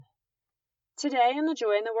Today in the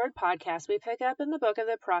Joy in the Word podcast, we pick up in the book of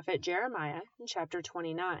the prophet Jeremiah in chapter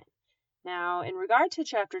 29. Now, in regard to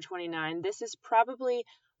chapter 29, this is probably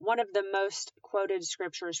one of the most quoted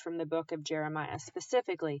scriptures from the book of Jeremiah,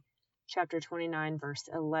 specifically chapter 29, verse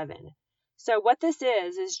 11. So what this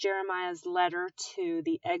is Jeremiah's letter to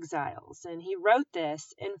the exiles, and he wrote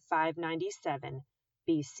this in 597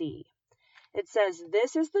 BC. It says,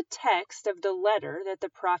 "This is the text of the letter that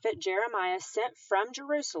the prophet Jeremiah sent from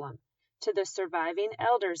Jerusalem to the surviving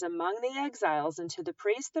elders among the exiles and to the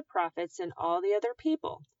priests, the prophets, and all the other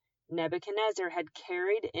people Nebuchadnezzar had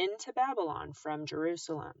carried into Babylon from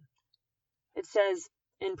Jerusalem." It says,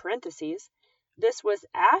 in parentheses, this was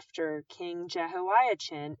after King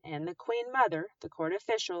Jehoiachin and the queen mother, the court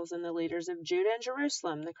officials, and the leaders of Judah and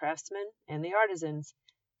Jerusalem, the craftsmen and the artisans,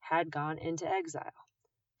 had gone into exile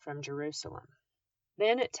from Jerusalem.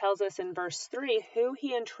 Then it tells us in verse 3 who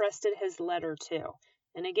he entrusted his letter to.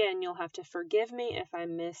 And again, you'll have to forgive me if I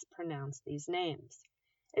mispronounce these names.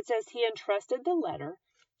 It says he entrusted the letter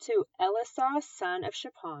to Elisah, son of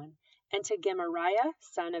Shaphan, and to Gemariah,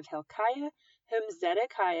 son of Hilkiah, whom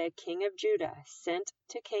Zedekiah, king of Judah, sent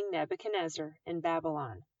to King Nebuchadnezzar in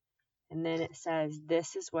Babylon. And then it says,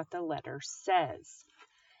 this is what the letter says.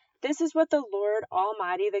 "This is what the Lord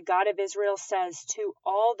Almighty, the God of Israel, says to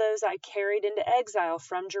all those I carried into exile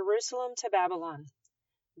from Jerusalem to Babylon.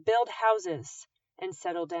 Build houses and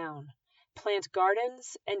settle down. Plant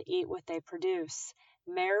gardens and eat what they produce.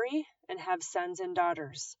 Marry and have sons and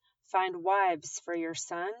daughters. Find wives for your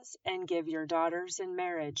sons and give your daughters in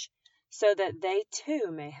marriage, so that they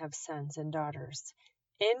too may have sons and daughters.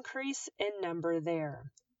 Increase in number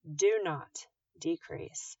there. Do not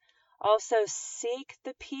decrease. Also seek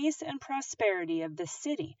the peace and prosperity of the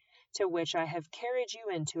city to which I have carried you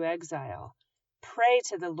into exile. Pray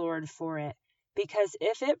to the Lord for it, because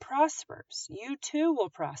if it prospers, you too will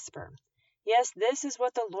prosper. Yes, this is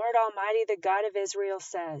what the Lord Almighty, the God of Israel,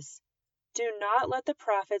 says. Do not let the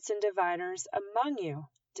prophets and diviners among you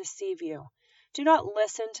deceive you. Do not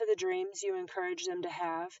listen to the dreams you encourage them to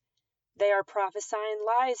have. They are prophesying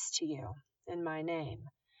lies to you in my name.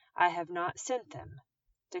 I have not sent them,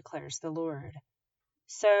 declares the Lord."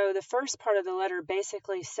 So the first part of the letter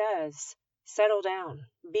basically says, settle down,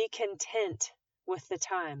 be content with the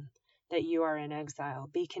time that you are in exile.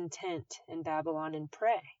 Be content in Babylon and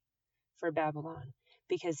pray for Babylon,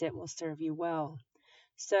 because it will serve you well.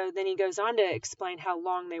 So then he goes on to explain how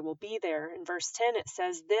long they will be there. In verse 10 it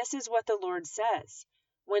says, "This is what the Lord says.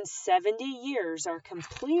 When 70 years are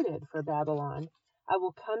completed for Babylon, I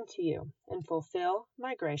will come to you and fulfill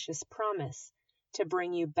my gracious promise to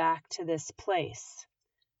bring you back to this place."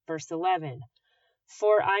 Verse 11,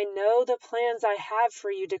 "For I know the plans I have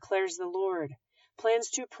for you, declares the Lord.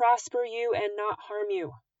 Plans to prosper you and not harm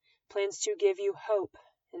you. Plans to give you hope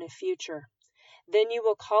and a future. Then you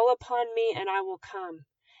will call upon me and I will come,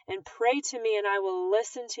 and pray to me and I will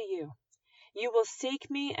listen to you. You will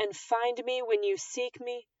seek me and find me when you seek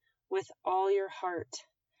me with all your heart.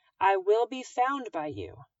 I will be found by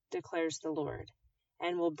you, declares the Lord,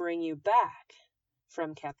 and will bring you back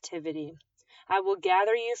from captivity. I will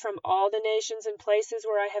gather you from all the nations and places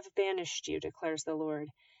where I have banished you, declares the Lord,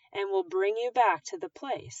 and will bring you back to the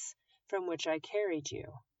place from which I carried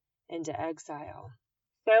you into exile."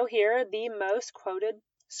 So here, the most quoted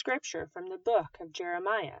scripture from the book of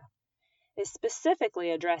Jeremiah is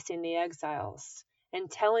specifically addressing the exiles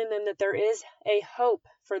and telling them that there is a hope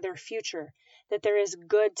for their future, that there is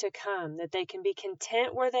good to come, that they can be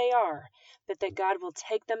content where they are, but that God will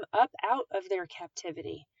take them up out of their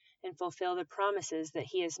captivity and fulfill the promises that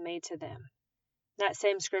He has made to them. That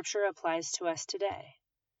same scripture applies to us today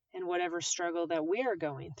in whatever struggle that we are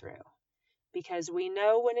going through, because we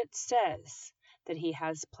know when it says that He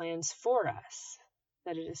has plans for us,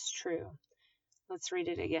 that it is true. Let's read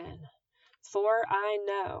it again. "For I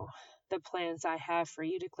know the plans I have for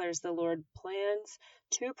you, declares the Lord, plans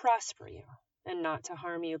to prosper you and not to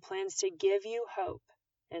harm you, plans to give you hope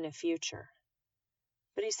and a future."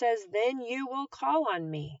 But He says, then you will call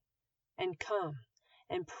on me and come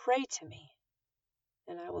and pray to me,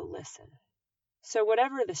 and I will listen. So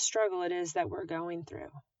whatever the struggle it is that we're going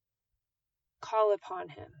through, call upon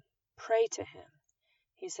Him, pray to Him.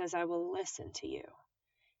 He says, I will listen to you.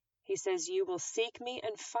 He says, you will seek me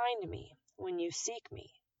and find me when you seek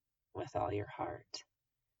me with all your heart.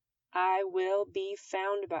 I will be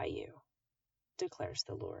found by you, declares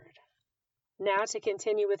the Lord. Now to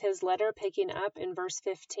continue with his letter, picking up in verse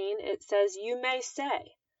 15, it says, you may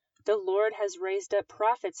say, the Lord has raised up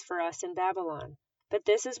prophets for us in Babylon. But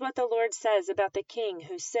this is what the Lord says about the king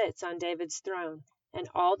who sits on David's throne and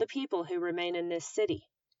all the people who remain in this city.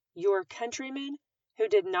 Your countrymen who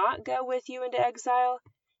did not go with you into exile?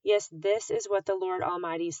 Yes, this is what the Lord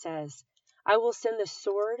Almighty says. I will send the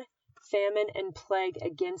sword, famine, and plague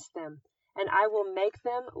against them, and I will make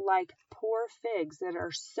them like poor figs that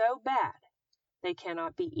are so bad they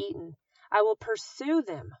cannot be eaten. I will pursue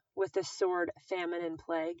them with the sword, famine, and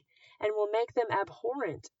plague, and will make them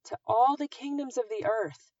abhorrent to all the kingdoms of the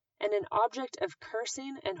earth, and an object of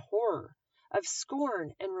cursing and horror, of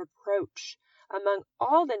scorn and reproach, among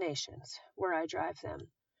all the nations where I drive them.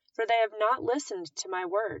 For they have not listened to my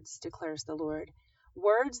words, declares the Lord,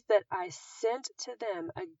 words that I sent to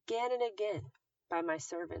them again and again by my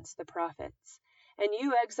servants, the prophets. And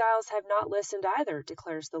you exiles have not listened either,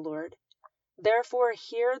 declares the Lord. Therefore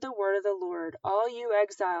hear the word of the Lord, all you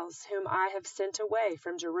exiles whom I have sent away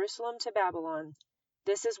from Jerusalem to Babylon.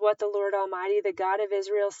 This is what the Lord Almighty, the God of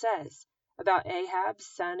Israel, says about Ahab,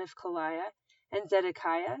 son of Kaliah, and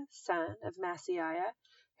Zedekiah, son of Maaseiah,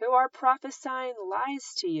 who are prophesying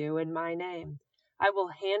lies to you in my name. I will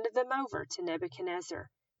hand them over to Nebuchadnezzar,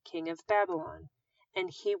 king of Babylon, and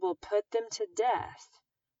he will put them to death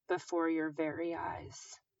before your very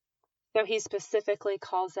eyes. So he specifically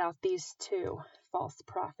calls out these two false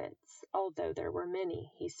prophets. Although there were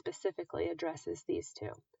many, he specifically addresses these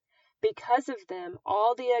two. Because of them,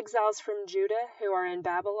 all the exiles from Judah who are in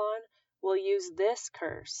Babylon will use this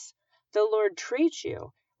curse. The Lord treat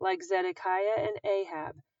you like Zedekiah and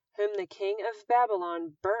Ahab, whom the king of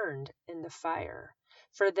Babylon burned in the fire.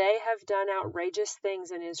 For they have done outrageous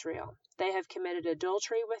things in Israel. They have committed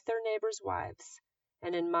adultery with their neighbors' wives,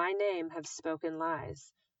 and in my name have spoken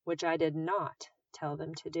lies, which I did not tell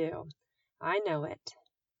them to do. I know it,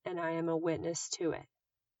 and I am a witness to it,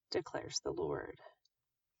 declares the Lord.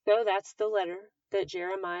 So that's the letter that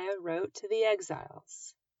Jeremiah wrote to the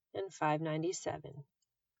exiles in 597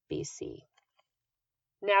 BC.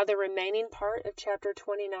 Now the remaining part of chapter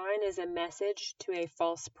 29 is a message to a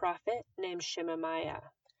false prophet named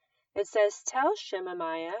Shemaiah. It says, Tell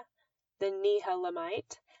Shemaiah the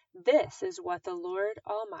Nehelamite, this is what the Lord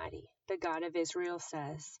Almighty, the God of Israel,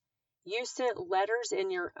 says. You sent letters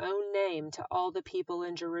in your own name to all the people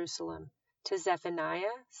in Jerusalem, to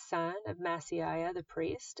Zephaniah, son of Maaseiah the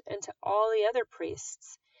priest, and to all the other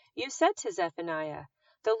priests. You said to Zephaniah,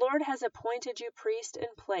 The Lord has appointed you priest in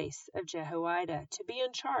place of Jehoiada to be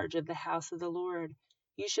in charge of the house of the Lord.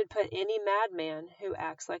 You should put any madman who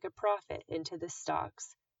acts like a prophet into the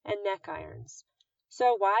stocks and neck irons.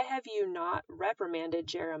 So why have you not reprimanded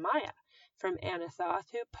Jeremiah from Anathoth,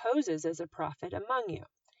 who poses as a prophet among you?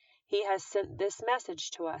 He has sent this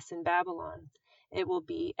message to us in Babylon. It will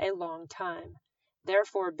be a long time.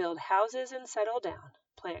 Therefore build houses and settle down,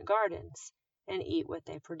 plant gardens, and eat what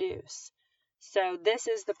they produce. So this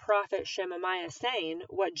is the prophet Shemaiah saying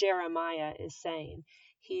what Jeremiah is saying.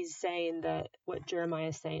 He's saying that what Jeremiah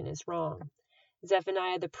is saying is wrong.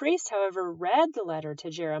 Zephaniah the priest, however, read the letter to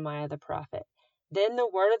Jeremiah the prophet. Then the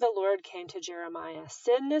word of the Lord came to Jeremiah,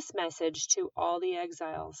 Send this message to all the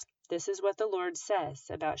exiles. This is what the Lord says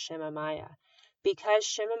about Shemaiah. Because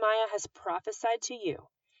Shemaiah has prophesied to you,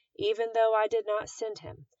 even though I did not send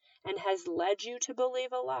him, and has led you to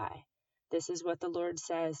believe a lie, this is what the Lord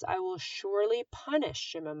says, I will surely punish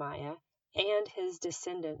Shemaiah and his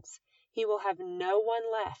descendants. He will have no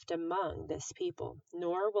one left among this people,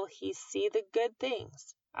 nor will he see the good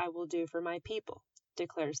things I will do for my people,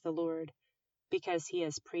 declares the Lord, because he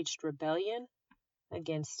has preached rebellion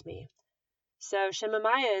against me. So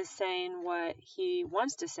Shemaiah is saying what he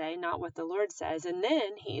wants to say, not what the Lord says. And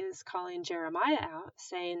then he is calling Jeremiah out,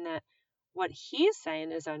 saying that what he's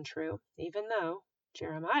saying is untrue, even though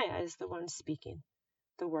Jeremiah is the one speaking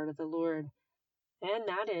the word of the Lord. And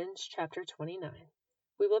that ends chapter 29.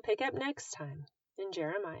 We will pick up next time in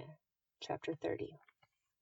Jeremiah chapter 30.